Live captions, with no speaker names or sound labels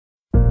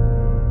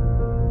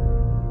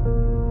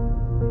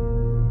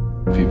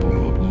People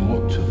will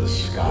look to the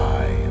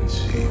sky and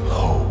see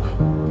hope.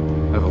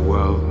 Of a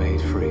world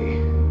made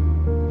free.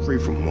 Free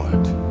from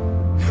what?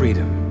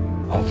 Freedom.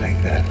 I'll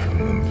take that from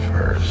them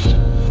first.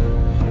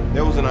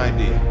 There was an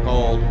idea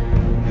called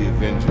the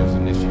Avengers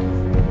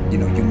Initiative. You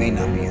know, you may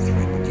not be a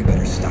threat, but you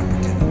better stop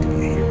pretending to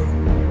be a hero.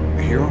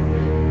 A hero?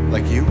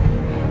 Like you?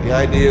 The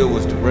idea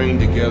was to bring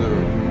together a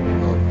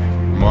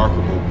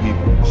remarkable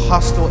people. A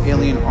hostile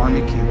alien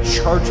army came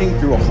charging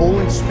through a hole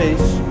in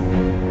space.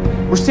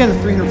 We're standing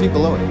 300 feet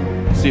below it.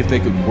 See if they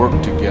could work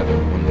together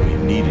when we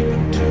needed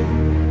them to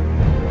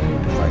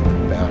fight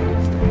the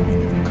battles that we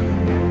never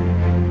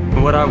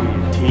could. What are we,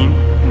 a team?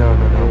 No.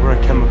 We're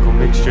a chemical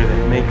mixture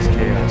that makes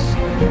chaos.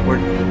 We're a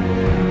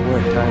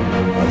time.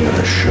 I'm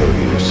gonna show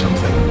you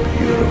something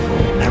beautiful.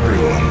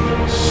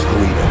 Everyone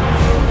screaming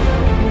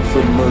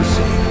for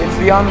mercy. It's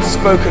the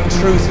unspoken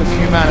truth of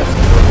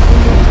humanity.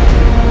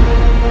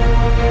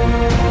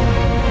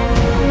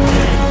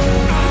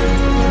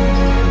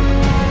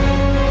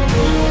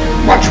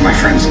 Watch my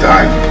friends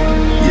die.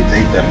 You'd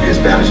think that'd be as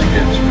bad as it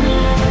gets.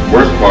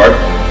 Worst part is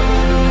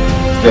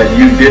that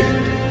you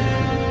didn't.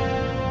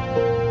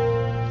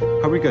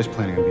 How are you guys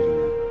planning on beating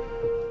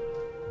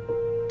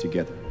them?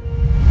 Together.